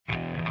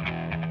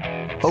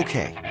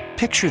Okay,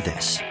 picture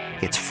this.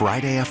 It's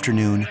Friday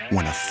afternoon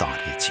when a thought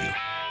hits you.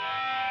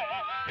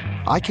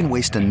 I can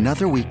waste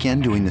another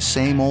weekend doing the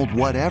same old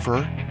whatever,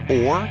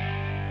 or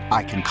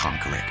I can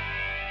conquer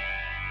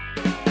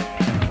it.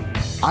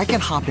 I can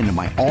hop into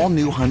my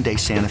all-new Hyundai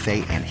Santa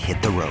Fe and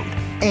hit the road.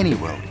 Any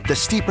road. The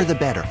steeper, the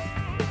better.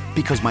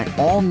 Because my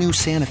all-new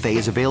Santa Fe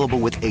is available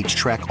with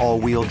H-Track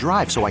all-wheel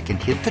drive, so I can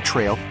hit the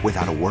trail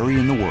without a worry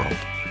in the world.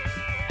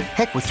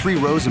 Heck, with 3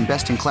 rows and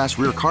best-in-class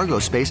rear cargo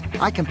space,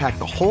 I can pack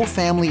the whole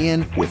family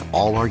in with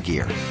all our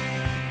gear.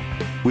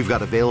 We've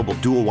got available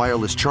dual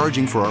wireless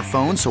charging for our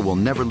phones, so we'll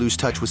never lose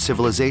touch with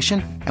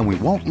civilization, and we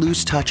won't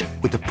lose touch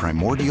with the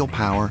primordial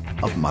power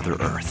of Mother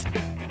Earth.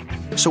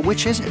 So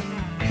which is it?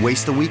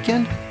 Waste the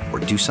weekend or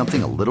do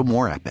something a little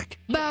more epic?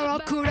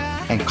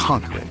 And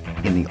conquer it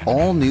in the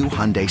all-new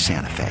Hyundai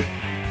Santa Fe.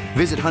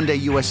 Visit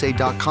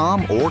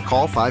HyundaiUSA.com or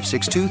call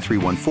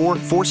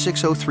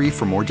 562-314-4603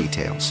 for more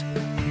details.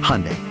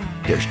 Hyundai,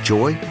 there's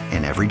joy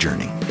in every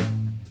journey.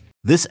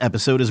 This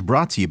episode is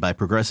brought to you by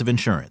Progressive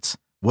Insurance.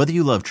 Whether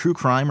you love true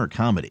crime or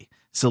comedy,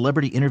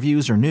 celebrity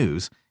interviews or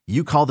news,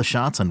 you call the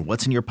shots on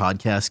what's in your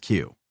podcast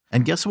queue.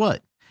 And guess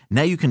what?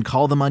 Now you can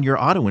call them on your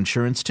auto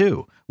insurance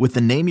too with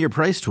the Name Your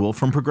Price tool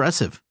from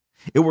Progressive.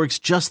 It works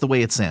just the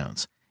way it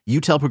sounds. You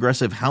tell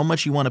Progressive how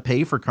much you want to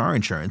pay for car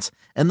insurance,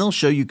 and they'll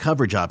show you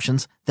coverage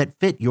options that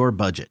fit your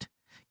budget.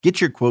 Get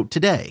your quote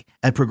today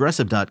at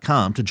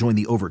Progressive.com to join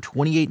the over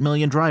 28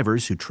 million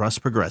drivers who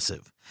trust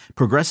Progressive.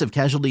 Progressive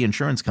Casualty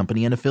Insurance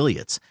Company and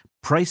Affiliates.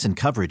 Price and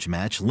coverage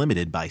match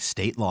limited by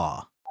state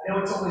law. I know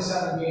it's only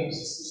 7 games.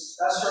 It's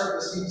the best start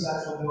this team's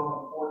actually been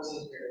on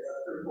 14 here.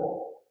 That's pretty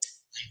cool.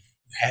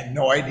 I had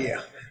no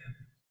idea.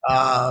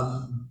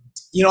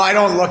 I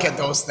don't look at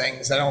those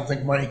things. I don't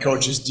think many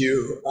coaches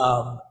do.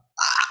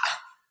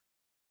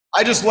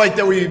 I just like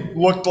that we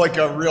looked like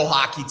a real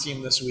hockey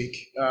team this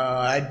week.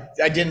 I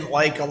didn't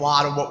like a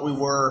lot of what we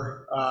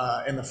were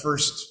in the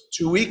first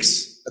 2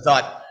 weeks. I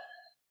thought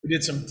we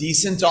did some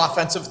decent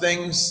offensive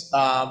things,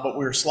 but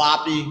we were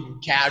sloppy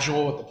and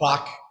casual with the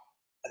puck.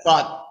 I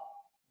thought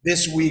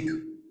this week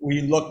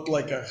we looked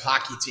like a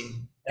hockey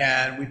team,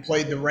 and we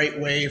played the right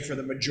way for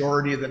the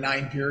majority of the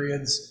 9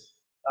 periods.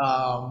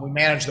 We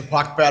managed the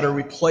puck better.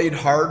 We played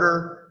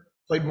harder,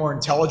 played more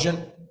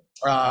intelligent,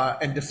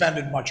 and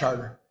defended much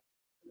harder.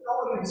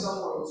 In some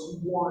ways, you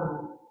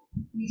won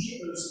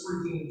each of those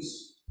 3 games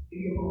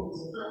maybe a little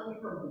differently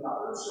from the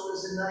others. So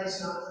is it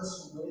nice not just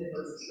to win,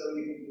 but to show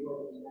you can do it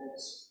in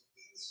nice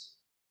situations?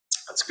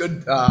 That's a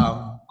good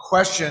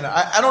question.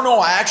 I don't know.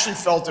 I actually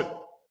felt it.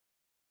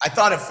 I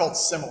thought it felt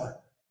similar.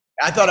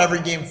 I thought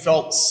every game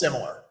felt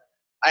similar.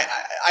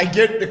 I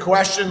get the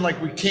question,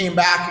 like we came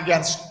back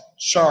against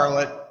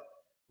Charlotte,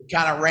 we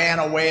kind of ran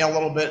away a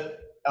little bit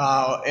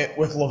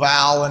with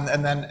Laval,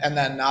 and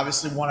then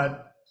obviously won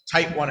a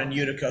tight one in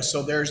Utica.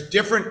 So there's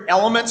different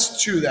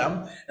elements to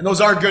them, and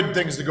those are good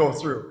things to go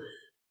through.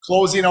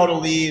 Closing out a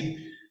lead.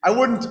 I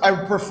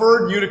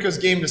preferred Utica's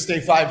game to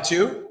stay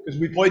 5-2 because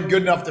we played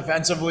good enough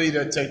defensively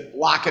to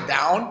lock it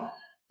down.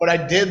 But I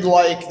did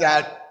like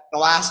that the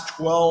last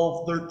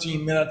 12,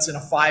 13 minutes in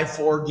a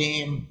 5-4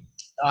 game,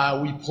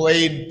 we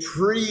played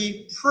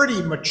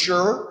pretty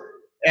mature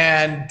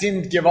and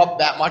didn't give up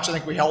that much. I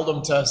think we held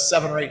them to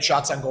 7 or 8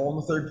 shots on goal in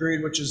the third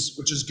period, which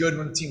is good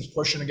when the team's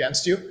pushing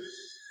against you.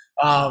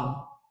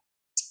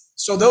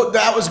 So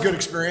that was a good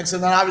experience.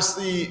 And then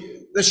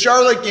obviously the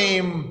Charlotte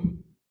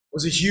game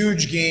was a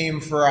huge game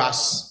for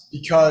us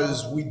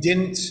because we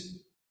didn't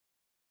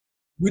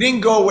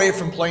go away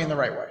from playing the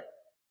right way.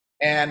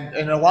 And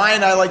a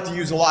line I like to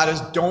use a lot is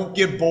don't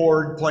get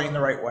bored playing the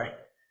right way.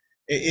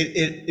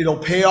 It'll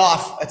pay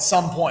off at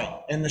some point.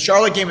 In the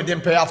Charlotte game, it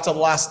didn't pay off till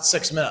the last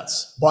 6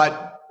 minutes,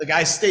 but the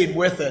guys stayed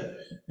with it.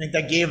 I think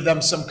that gave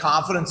them some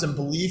confidence and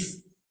belief.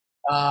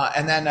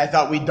 And then I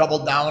thought we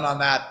doubled down on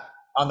that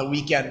on the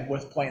weekend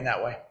with playing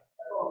that way. I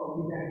thought the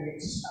weekend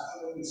games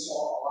especially, we saw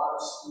a lot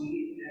of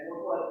speed, and it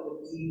looked like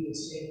the team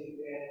was taking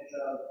advantage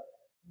of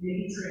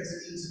many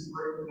transitions and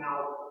breaking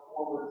out the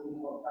forward team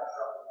on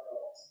pressure up the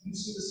middle. You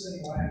see the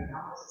same way.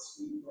 How much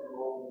speed played a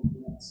role in the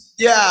defense?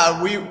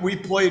 Yeah, we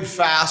played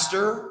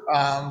faster.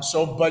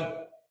 But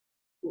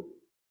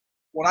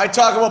when I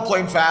talk about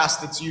playing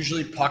fast, it's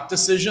usually puck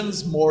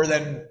decisions more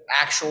than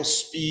actual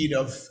speed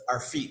of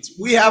our feet.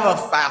 We have a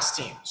fast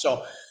team.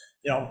 So,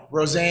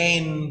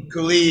 Rosane,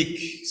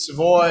 Kulik,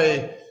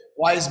 Savoy,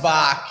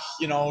 Weisbach,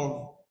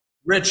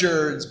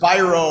 Richards,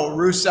 Byro,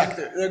 Rusek,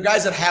 they're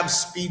guys that have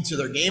speed to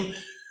their game.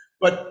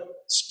 But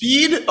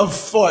speed of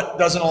foot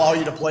doesn't allow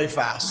you to play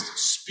fast.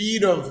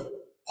 Speed of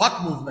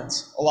puck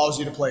movements allows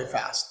you to play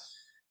fast.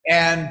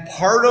 And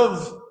part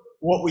of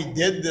what we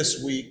did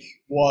this week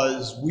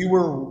was we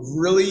were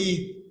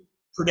really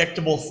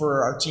predictable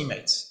for our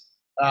teammates.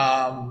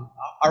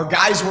 Our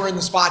guys were in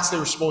the spots they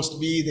were supposed to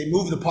be. They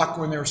moved the puck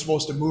when they were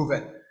supposed to move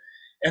it.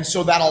 And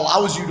so that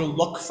allows you to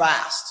look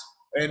fast.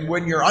 And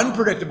when you're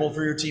unpredictable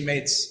for your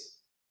teammates,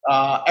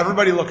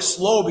 everybody looks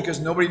slow because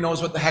nobody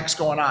knows what the heck's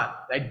going on.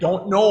 I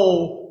don't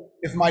know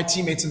if my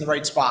teammate's in the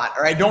right spot,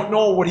 or I don't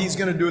know what he's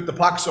going to do with the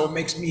puck, so it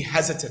makes me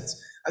hesitant.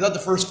 I thought the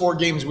first 4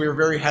 games we were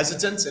very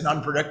hesitant and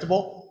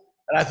unpredictable.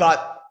 And I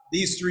thought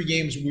these 3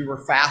 games we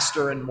were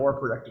faster and more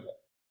predictable.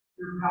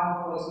 Your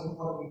power was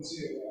important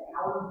too.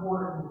 How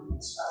important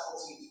is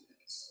special teams?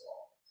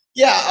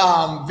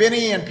 Yeah,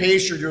 Vinny and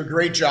Pacer do a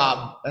great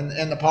job,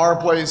 and the power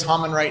play is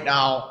humming right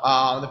now.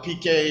 The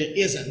PK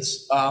isn't,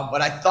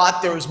 but I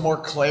thought there was more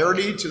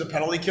clarity to the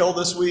penalty kill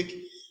this week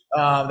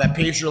that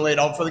Pacer laid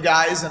out for the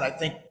guys, and I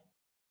think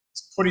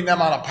it's putting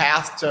them on a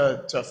path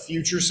to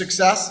future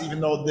success,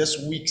 even though this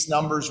week's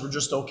numbers were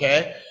just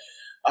okay.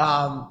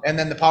 And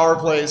then the power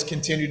plays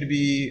continue to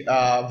be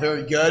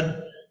very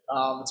good.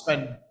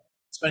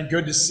 It's been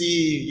good to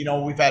see.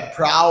 We've had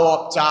Prow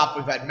up top,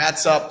 we've had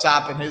Metz up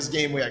top in his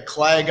game, we had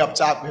Clegg up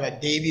top, we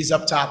had Davies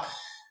up top.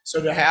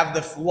 So to have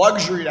the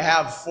luxury to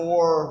have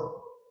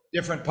 4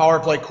 different power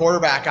play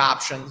quarterback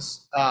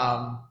options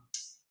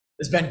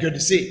has been good to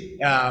see.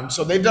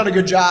 So they've done a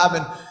good job,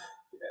 and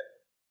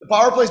the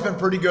power play's been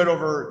pretty good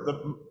over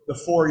the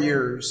 4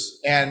 years.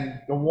 And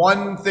the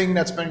one thing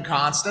that's been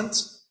constant,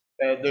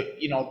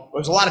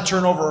 there's a lot of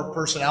turnover of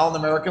personnel in the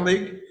American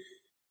League.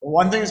 The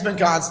one thing that's been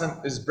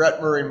constant is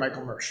Brett Murray and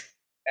Michael Mersch.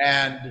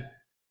 And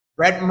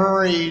Brett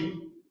Murray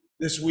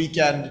this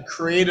weekend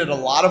created a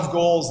lot of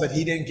goals that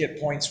he didn't get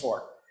points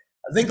for.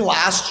 I think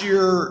last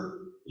year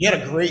he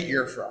had a great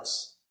year for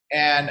us.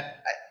 And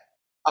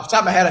off the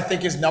top of my head, I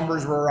think his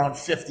numbers were around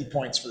 50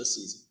 points for the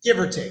season, give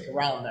or take,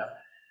 around there.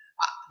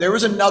 There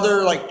was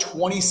another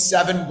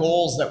 27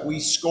 goals that we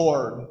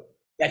scored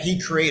that he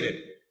created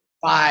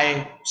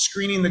by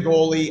screening the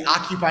goalie,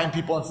 occupying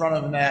people in front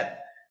of the net,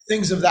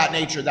 things of that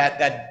nature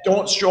that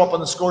don't show up on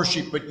the score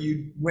sheet, but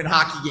you win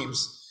hockey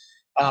games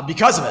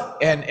because of it.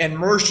 And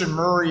Mersch and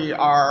Murray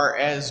are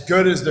as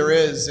good as there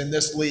is in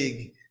this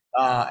league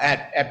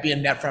at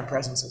being net front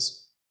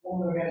presences.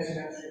 One of the guys who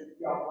mentioned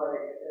Youngberg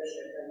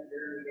and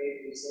Jeremy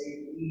Davies, they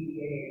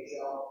lead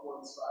the AHL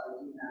points by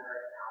doing that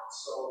right now.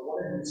 So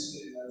what have you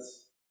seen in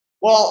this?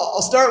 Well,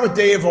 I'll start with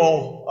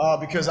Dave-O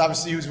because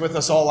obviously he was with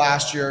us all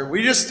last year.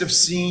 We just have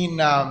seen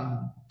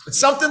it's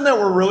something that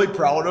we're really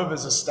proud of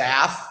as a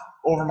staff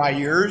over my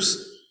years,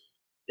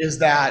 is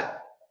that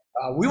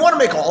we want to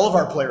make all of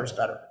our players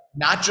better,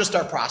 not just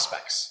our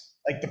prospects.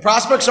 The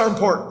prospects are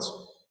important,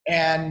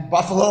 and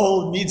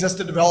Buffalo needs us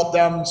to develop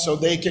them so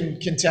they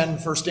can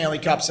contend for Stanley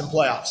Cups and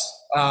playoffs.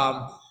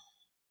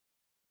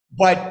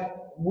 But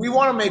we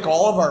want to make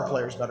all of our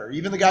players better,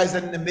 even the guys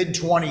that in the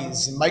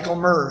mid-20s, and Michael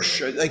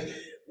Mersch.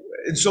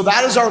 And so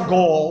that is our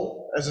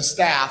goal as a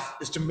staff,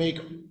 is to make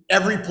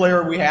every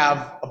player we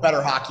have a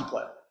better hockey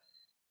player.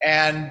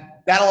 And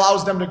that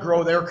allows them to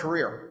grow their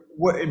career.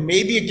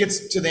 Maybe it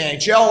gets to the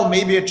NHL,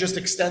 maybe it just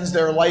extends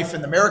their life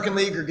in the American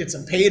League or gets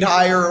them paid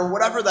higher or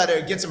whatever, that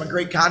it gets them a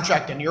great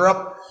contract in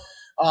Europe.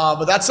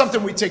 But that's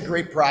something we take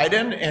great pride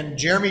in, and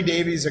Jeremy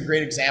Davies is a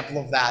great example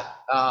of that.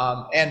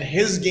 And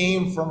his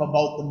game from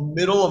about the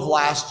middle of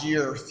last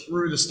year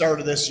through the start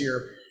of this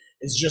year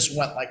is just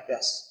went like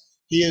this.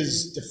 He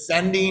is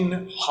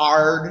defending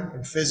hard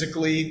and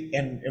physically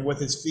and with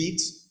his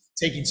feet,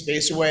 taking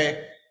space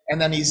away.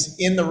 And then he's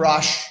in the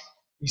rush.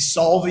 He's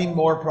solving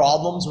more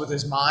problems with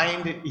his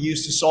mind. He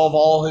used to solve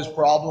all his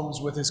problems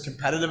with his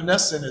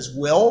competitiveness and his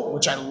will,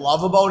 which I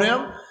love about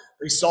him.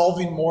 He's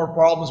solving more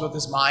problems with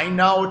his mind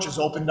now, which has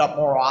opened up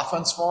more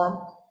offense for him.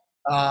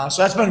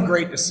 So that's been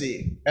great to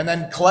see. And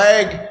then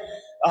Clegg,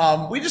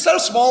 we just had a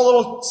small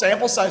little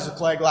sample size of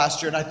Clegg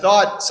last year. And I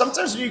thought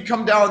sometimes when you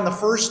come down the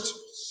first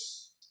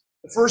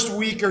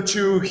week or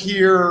two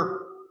here,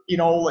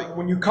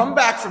 when you come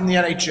back from the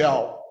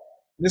NHL,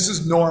 this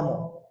is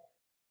normal.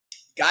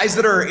 Guys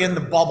that are in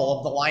the bubble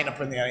of the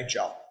lineup in the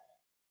NHL,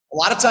 a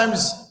lot of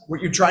times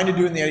what you're trying to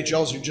do in the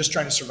NHL is you're just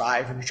trying to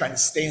survive and you're trying to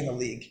stay in the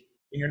league.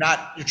 And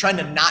you're trying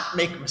to not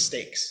make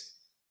mistakes.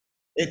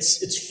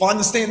 It's fun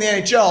to stay in the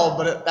NHL,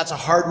 but that's a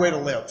hard way to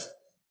live.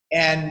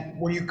 And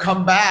when you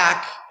come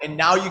back and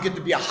now you get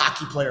to be a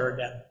hockey player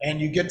again and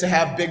you get to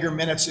have bigger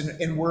minutes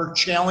and we're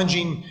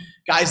challenging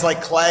guys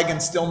like Clegg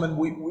and Stillman,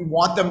 we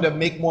want them to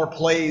make more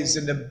plays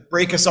and to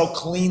break us out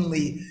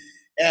cleanly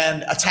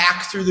and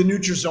attack through the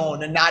neutral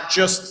zone and not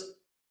just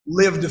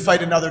live to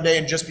fight another day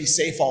and just be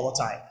safe all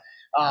the time.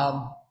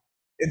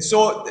 And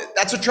so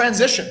that's a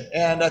transition.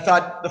 And I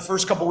thought the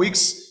first couple of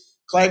weeks,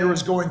 Clagger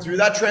was going through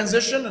that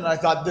transition. And I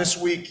thought this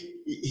week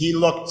he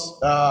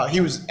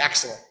was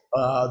excellent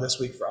this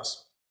week for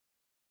us.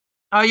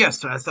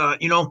 Yes, I thought,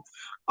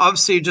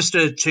 obviously just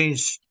to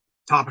change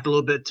topic a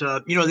little bit,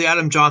 the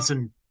Adam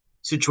Johnson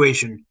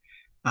situation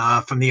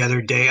from the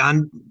other day.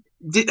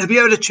 Have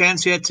you had a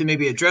chance yet to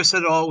maybe address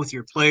that at all with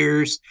your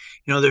players?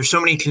 There's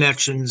so many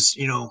connections,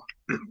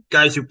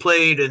 guys who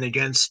played and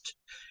against,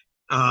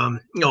 a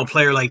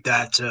player like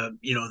that,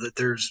 that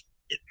there's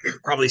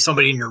probably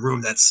somebody in your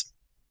room that's,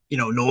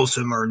 knows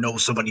him or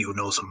knows somebody who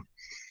knows him.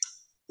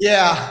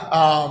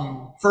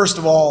 Yeah. First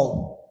of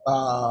all,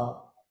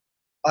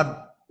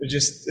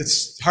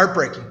 it's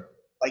heartbreaking.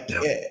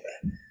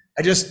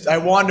 I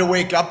wanted to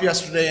wake up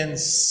yesterday and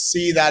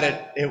see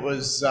that it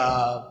was,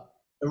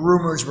 the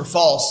rumors were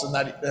false and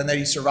that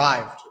he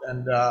survived.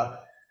 And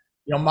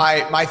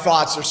my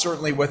thoughts are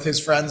certainly with his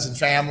friends and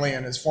family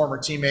and his former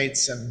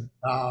teammates, and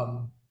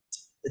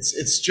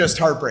it's just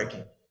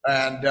heartbreaking.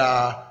 And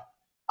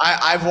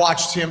I've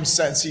watched him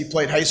since he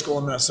played high school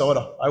in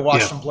Minnesota. I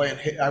watched him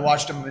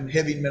in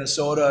Hibbing,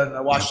 Minnesota, and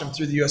I watched him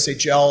through the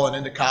USHL and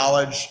into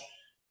college.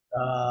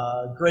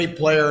 Great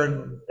player,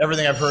 and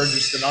everything I've heard,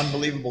 just an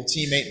unbelievable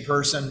teammate in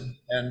person.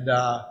 And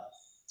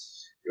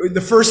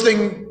the first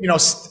thing,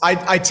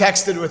 I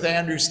texted with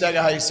Andrew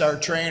Stegeheis,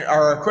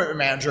 our equipment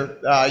manager,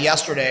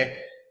 yesterday,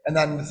 and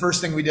then the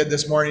first thing we did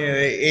this morning at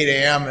 8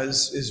 a.m.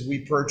 is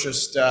we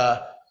purchased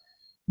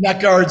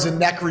neck guards and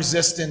neck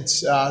resistant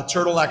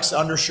turtlenecks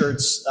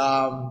undershirts,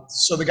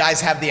 so the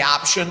guys have the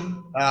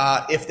option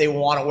if they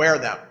want to wear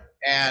them.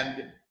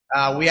 And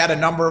we had a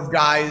number of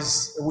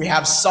guys. We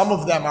have some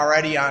of them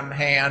already on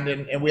hand,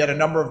 and we had a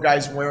number of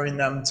guys wearing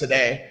them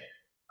today.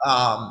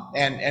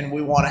 And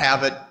we want to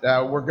have it.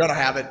 We're going to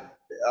have it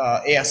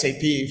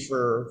ASAP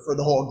for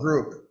the whole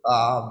group,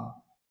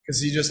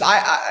 because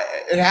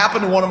it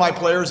happened to one of my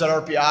players at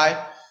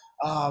RPI.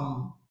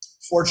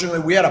 Fortunately,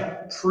 we had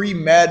a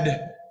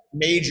pre-med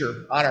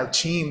major on our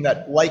team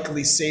that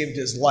likely saved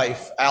his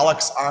life.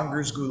 Alex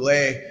Angers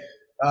Goulet,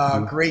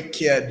 great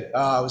kid,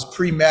 was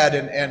pre-med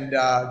and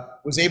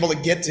was able to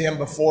get to him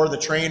before the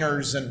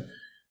trainers, and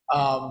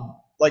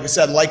like I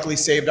said, likely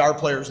saved our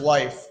player's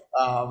life.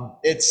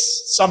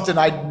 It's something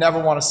I'd never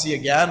want to see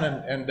again,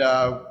 and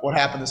what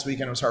happened this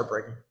weekend was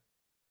heartbreaking.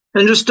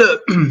 And just to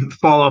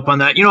follow up on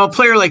that, a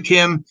player like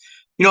him,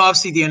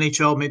 obviously the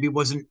NHL maybe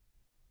wasn't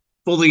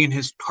fully in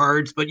his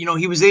cards, but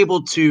he was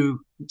able to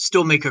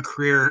still make a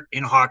career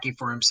in hockey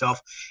for himself.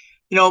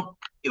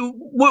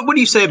 What do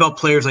you say about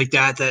players like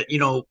that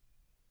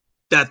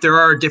that there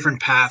are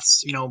different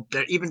paths,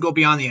 that even go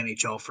beyond the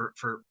NHL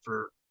for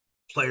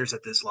players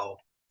at this level?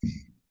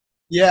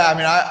 Yeah, I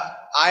mean,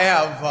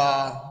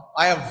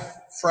 I have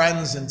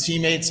friends and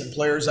teammates and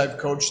players I've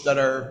coached that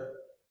are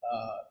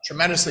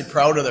tremendously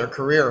proud of their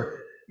career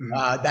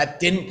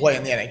that didn't play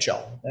in the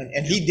NHL,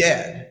 and he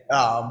did.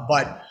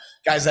 But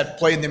guys that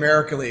played in the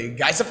American League,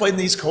 guys that played in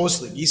the East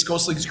Coast League. East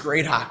Coast League is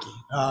great hockey.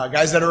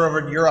 Guys that are over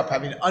in Europe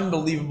having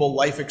unbelievable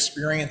life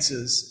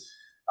experiences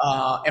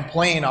and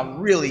playing a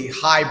really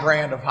high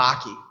brand of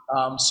hockey.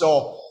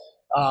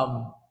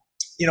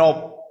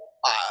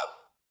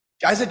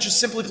 Guys that just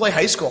simply play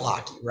high school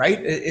hockey, right?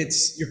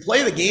 It's you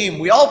play the game.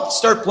 We all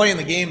start playing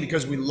the game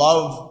because we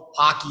love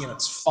hockey and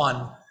it's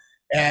fun,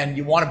 and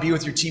you want to be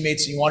with your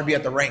teammates and you want to be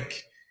at the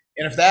rink.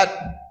 And if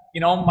that,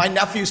 my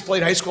nephews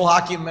played high school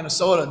hockey in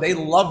Minnesota. They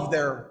loved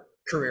their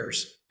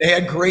careers. They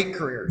had great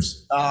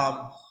careers.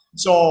 The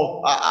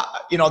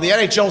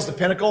NHL is the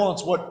pinnacle. And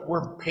it's what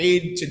we're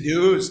paid to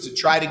do, is to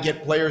try to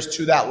get players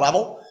to that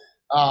level.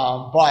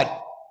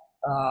 But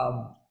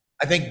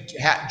I think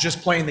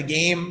just playing the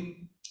game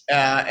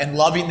and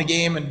loving the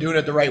game and doing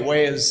it the right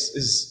way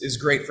is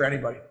great for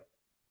anybody.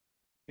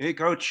 Hey,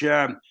 Coach,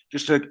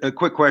 just a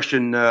quick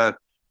question.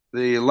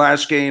 The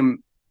last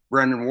game,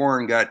 Brendan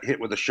Warren got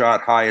hit with a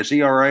shot high. Is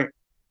he all right?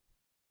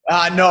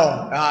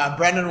 No.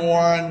 Brendan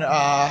Warren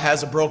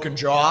has a broken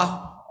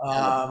jaw,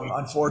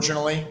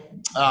 unfortunately,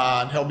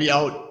 and he'll be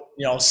out,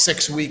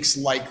 6 weeks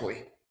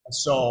likely.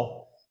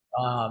 So,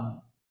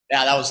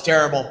 that was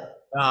terrible.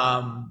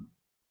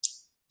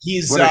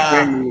 He's what a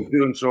shame he was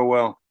doing so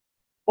well.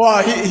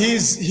 Well,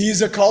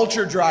 he's a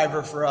culture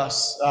driver for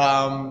us.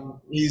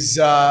 It's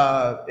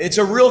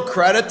a real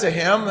credit to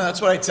him.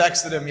 That's what I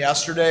texted him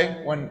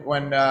yesterday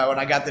when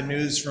I got the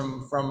news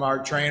from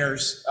our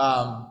trainers.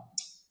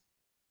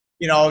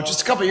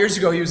 Just a couple of years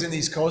ago, he was in the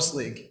East Coast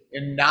League,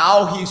 and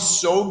now he's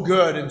so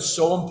good and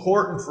so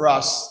important for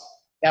us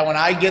that when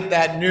I get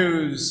that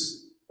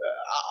news,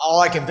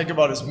 all I can think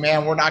about is,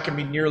 man, we're not going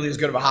to be nearly as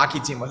good of a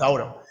hockey team without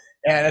him.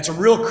 And it's a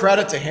real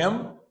credit to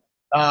him.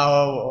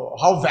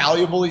 How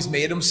valuable he's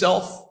made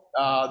himself,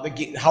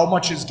 how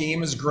much his game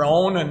has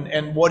grown,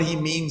 and what he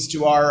means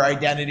to our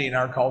identity and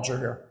our culture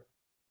here.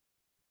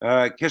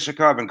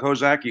 Kisakov and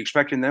Kozak, you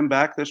expecting them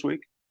back this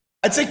week?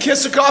 I'd say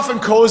Kisakov and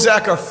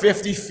Kozak are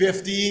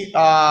 50-50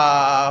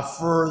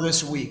 for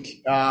this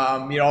week.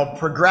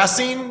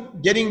 Progressing,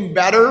 getting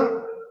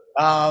better,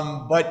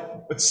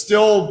 but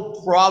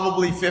still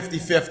probably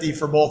 50-50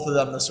 for both of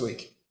them this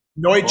week.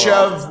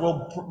 Noichev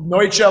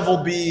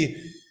will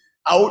be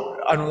out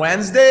on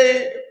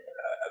Wednesday,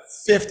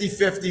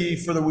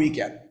 50-50 for the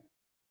weekend.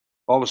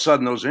 All of a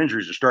sudden, those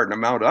injuries are starting to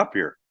mount up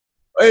here.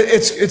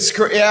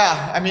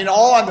 Yeah. I mean,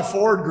 all on the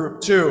forward group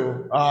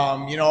too.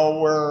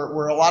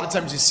 Where a lot of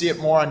times you see it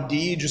more on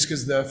D, just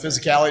because the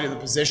physicality of the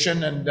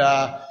position, and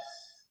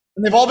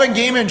they've all been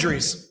game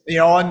injuries.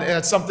 And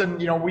it's something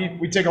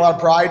we take a lot of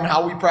pride in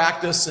how we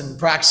practice and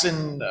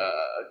practicing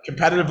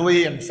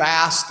competitively and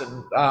fast.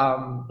 And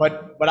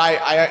but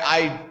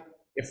I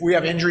if we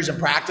have injuries in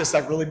practice,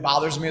 that really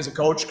bothers me as a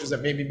coach, because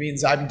that maybe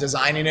means I'm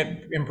designing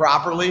it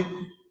improperly.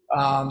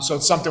 So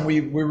it's something we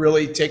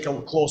really take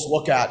a close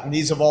look at. And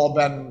these have all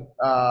been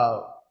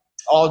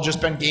just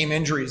been game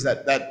injuries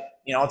that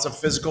it's a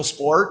physical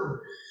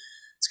sport.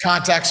 It's a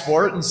contact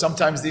sport, and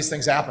sometimes these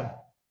things happen.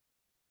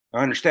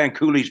 I understand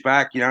Cooley's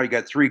back. You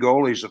got 3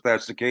 goalies if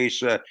that's the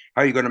case. How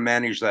are you going to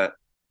manage that?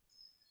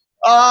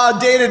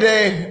 Day to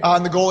day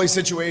on the goalie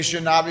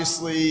situation.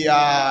 Obviously,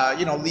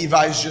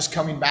 Levi's just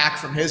coming back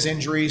from his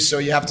injury, so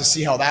you have to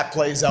see how that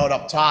plays out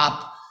up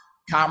top.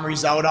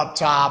 Comrie's out up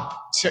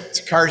top.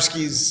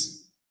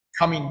 Tokarski's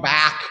coming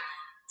back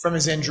from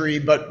his injury,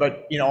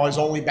 but is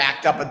only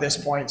backed up at this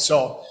point.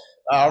 So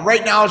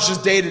right now it's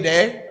just day to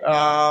day,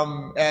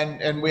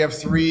 and we have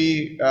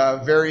 3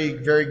 very,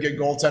 very good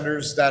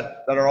goaltenders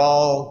that are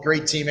all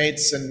great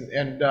teammates,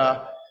 and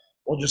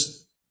we'll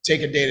just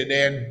take it day to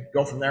day and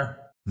go from there.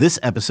 This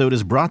episode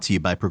is brought to you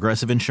by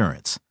Progressive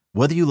Insurance.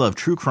 Whether you love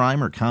true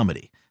crime or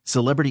comedy,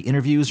 celebrity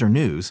interviews or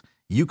news,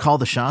 you call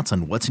the shots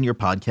on what's in your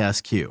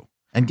podcast queue.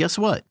 And guess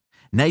what?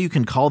 Now you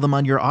can call them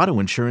on your auto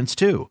insurance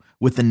too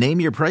with the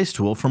Name Your Price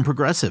tool from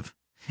Progressive.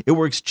 It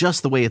works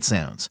just the way it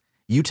sounds.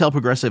 You tell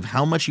Progressive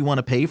how much you want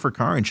to pay for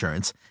car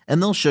insurance,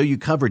 and they'll show you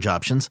coverage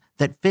options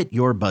that fit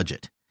your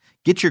budget.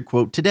 Get your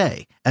quote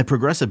today at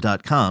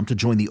Progressive.com to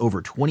join the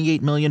over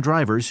 28 million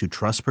drivers who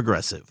trust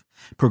Progressive.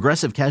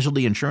 Progressive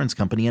Casualty Insurance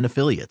Company and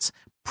Affiliates.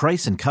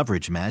 Price and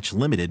coverage match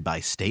limited by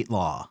state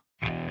law.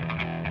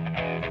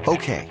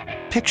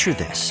 Okay, picture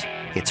this.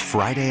 It's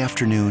Friday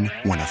afternoon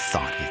when a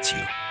thought hits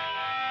you.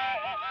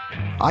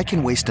 I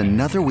can waste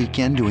another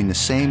weekend doing the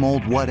same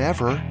old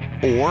whatever,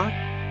 or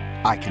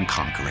I can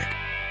conquer it.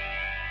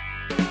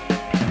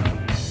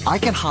 I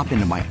can hop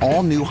into my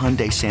all-new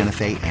Hyundai Santa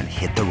Fe and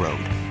hit the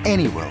road.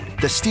 Any road.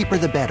 The steeper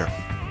the better.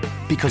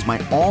 Because my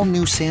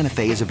all-new Santa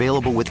Fe is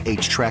available with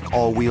H-Track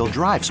all-wheel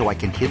drive, so I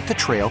can hit the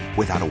trail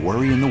without a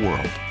worry in the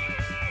world.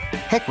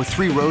 Heck, with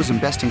 3 rows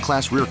and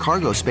best-in-class rear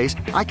cargo space,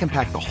 I can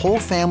pack the whole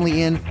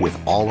family in with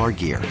all our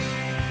gear.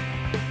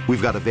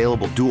 We've got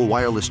available dual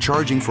wireless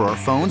charging for our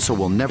phones, so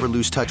we'll never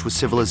lose touch with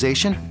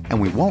civilization, and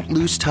we won't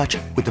lose touch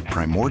with the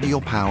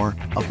primordial power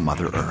of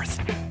Mother Earth.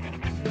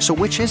 So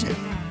which is it?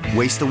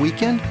 Waste the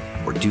weekend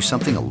or do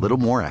something a little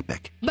more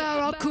epic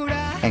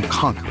and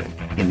conquer it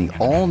in the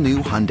all-new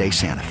Hyundai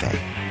Santa Fe?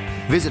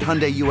 Visit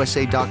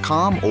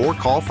HyundaiUSA.com or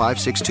call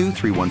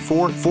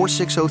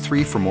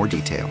 562-314-4603 for more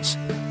details.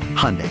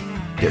 Hyundai,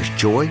 there's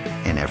joy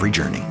in every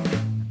journey.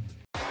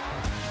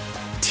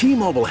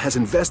 T-Mobile has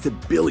invested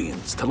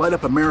billions to light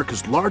up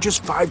America's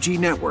largest 5G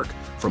network,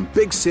 from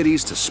big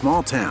cities to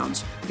small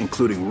towns,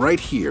 including right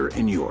here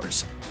in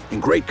yours.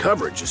 And great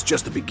coverage is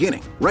just the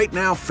beginning. Right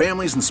now,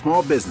 families and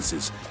small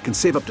businesses can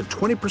save up to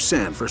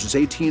 20% versus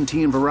AT&T and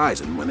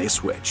Verizon when they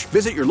switch.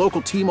 Visit your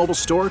local T-Mobile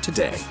store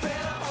today.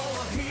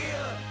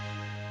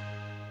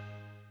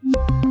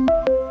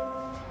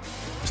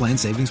 Plan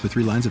savings with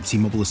 3 lines of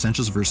T-Mobile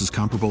Essentials versus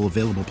comparable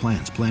available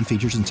plans. Plan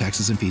features and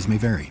taxes and fees may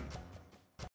vary.